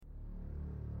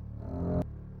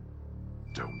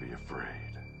be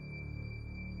afraid.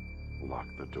 Lock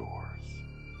the doors,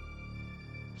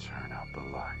 turn out the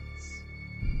lights,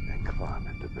 and climb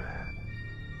into bed.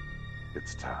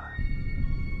 It's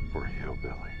time for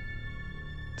Hillbilly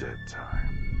Dead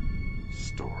Time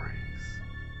Stories.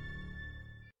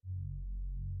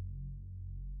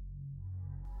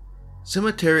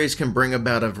 Cemeteries can bring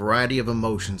about a variety of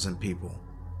emotions in people.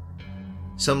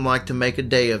 Some like to make a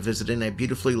day of visiting a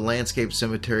beautifully landscaped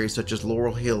cemetery such as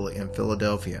Laurel Hill in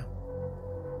Philadelphia.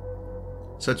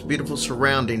 Such beautiful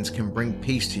surroundings can bring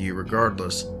peace to you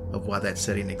regardless of why that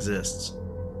setting exists.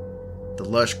 The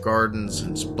lush gardens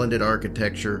and splendid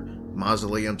architecture,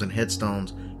 mausoleums and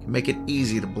headstones can make it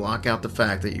easy to block out the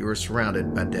fact that you are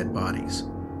surrounded by dead bodies.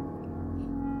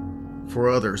 For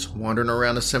others, wandering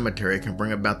around a cemetery can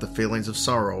bring about the feelings of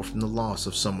sorrow from the loss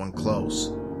of someone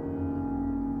close.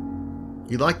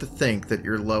 You'd like to think that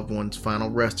your loved one's final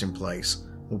resting place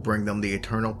will bring them the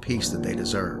eternal peace that they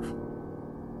deserve.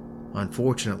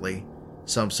 Unfortunately,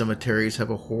 some cemeteries have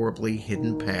a horribly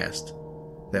hidden past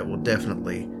that will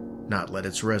definitely not let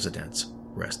its residents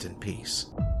rest in peace.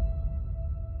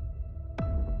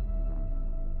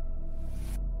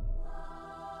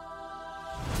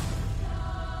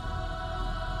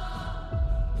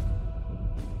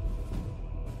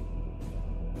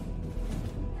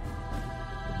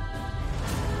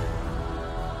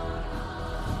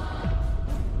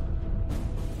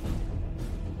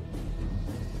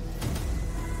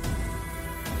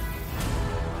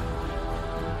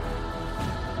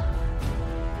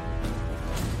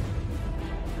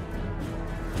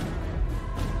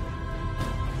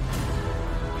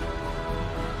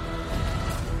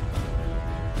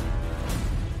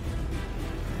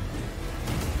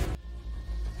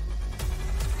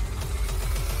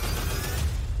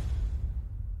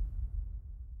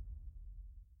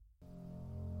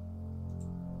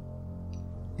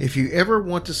 If you ever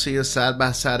want to see a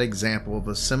side-by-side example of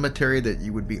a cemetery that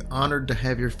you would be honored to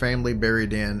have your family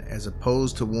buried in as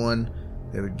opposed to one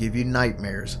that would give you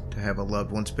nightmares to have a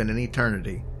loved one spend an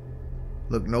eternity,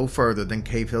 look no further than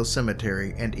Cave Hill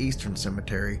Cemetery and Eastern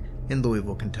Cemetery in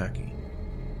Louisville, Kentucky.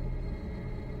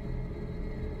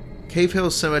 Cave Hill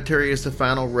Cemetery is the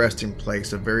final resting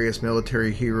place of various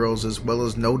military heroes as well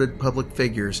as noted public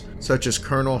figures such as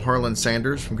Colonel Harlan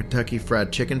Sanders from Kentucky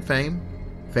Fried Chicken fame,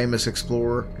 famous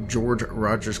explorer George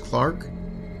Rogers Clark,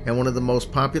 and one of the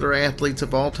most popular athletes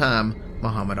of all time,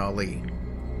 Muhammad Ali.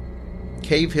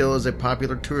 Cave Hill is a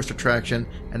popular tourist attraction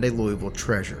and a Louisville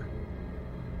treasure.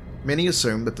 Many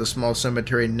assume that the small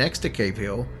cemetery next to Cave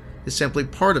Hill is simply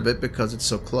part of it because it's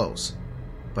so close,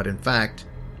 but in fact,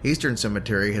 Eastern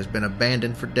Cemetery has been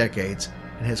abandoned for decades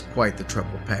and has quite the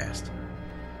troubled past.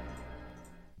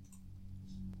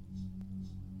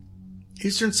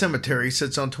 Eastern Cemetery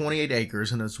sits on 28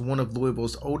 acres and is one of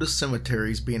Louisville's oldest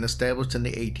cemeteries, being established in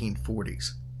the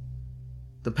 1840s.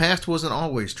 The past wasn't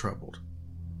always troubled.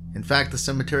 In fact, the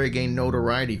cemetery gained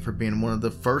notoriety for being one of the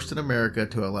first in America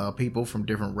to allow people from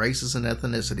different races and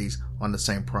ethnicities on the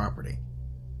same property.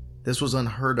 This was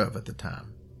unheard of at the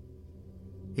time.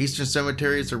 Eastern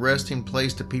Cemetery is a resting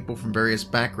place to people from various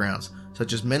backgrounds,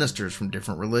 such as ministers from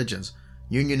different religions,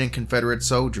 Union and Confederate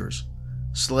soldiers,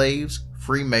 slaves,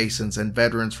 Freemasons, and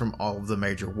veterans from all of the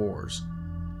major wars.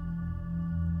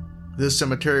 This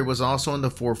cemetery was also in the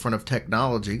forefront of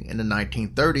technology in the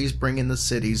 1930s, bringing the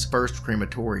city's first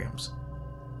crematoriums.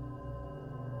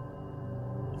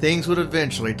 Things would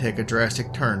eventually take a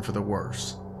drastic turn for the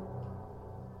worse.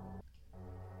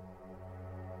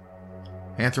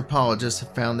 Anthropologists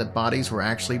have found that bodies were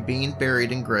actually being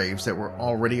buried in graves that were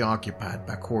already occupied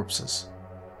by corpses.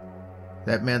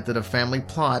 That meant that a family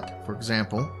plot, for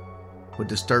example, would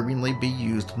disturbingly be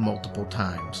used multiple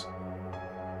times.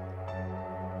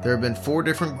 There have been 4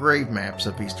 different grave maps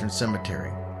of Eastern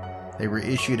Cemetery. They were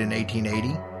issued in 1880,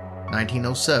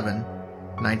 1907,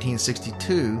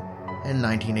 1962, and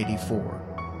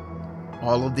 1984.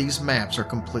 All of these maps are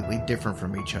completely different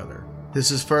from each other.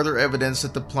 This is further evidence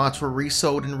that the plots were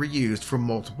resold and reused for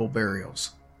multiple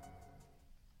burials.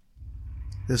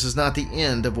 This is not the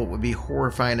end of what would be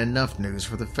horrifying enough news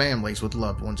for the families with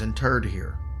loved ones interred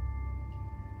here.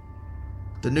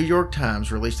 The New York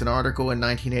Times released an article in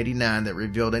 1989 that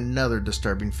revealed another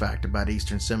disturbing fact about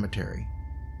Eastern Cemetery.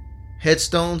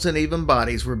 Headstones and even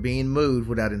bodies were being moved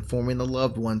without informing the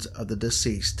loved ones of the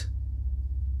deceased.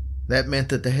 That meant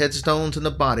that the headstones and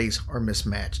the bodies are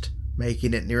mismatched,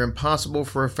 making it near impossible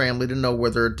for a family to know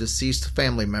whether a deceased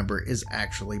family member is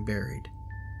actually buried.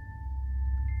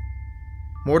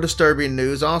 More disturbing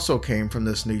news also came from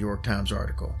this New York Times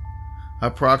article.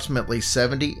 Approximately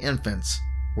 70 infants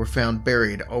were found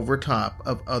buried over top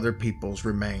of other people's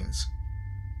remains.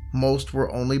 Most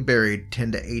were only buried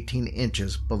 10 to 18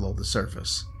 inches below the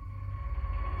surface.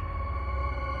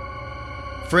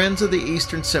 Friends of the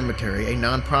Eastern Cemetery, a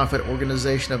non-profit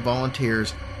organization of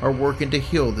volunteers, are working to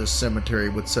heal this cemetery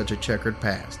with such a checkered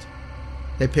past.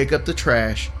 They pick up the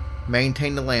trash,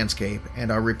 maintain the landscape,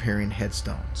 and are repairing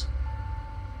headstones.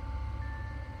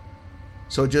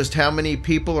 So just how many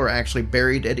people are actually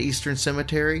buried at Eastern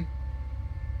Cemetery?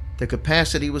 The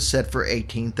capacity was set for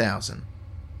 18,000,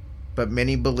 but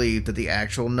many believe that the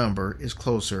actual number is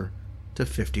closer to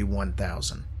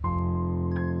 51,000.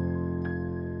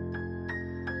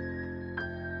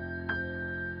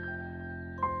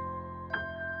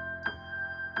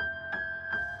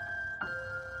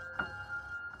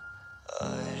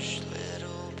 Hush,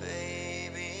 little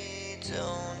baby,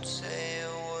 don't say a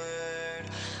word.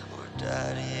 Or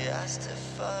Daddy has to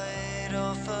fight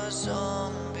off a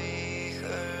zombie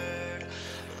herd.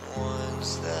 And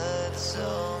once that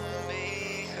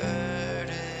zombie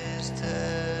herd is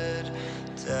dead,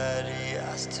 Daddy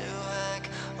has to hack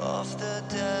off the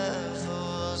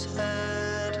devil's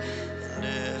head. And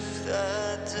if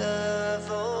that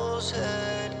devil's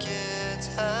head gets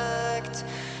hacked,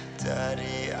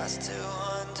 Daddy has to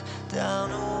hunt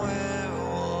down a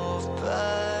werewolf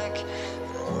pack.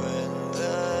 And when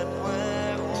that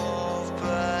werewolf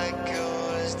pack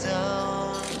goes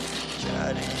down,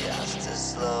 Daddy has to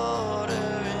slaughter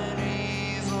an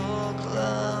evil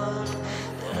clown.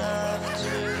 And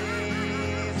after the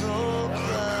evil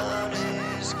clown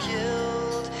is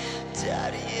killed,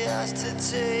 Daddy has to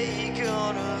take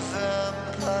on a vow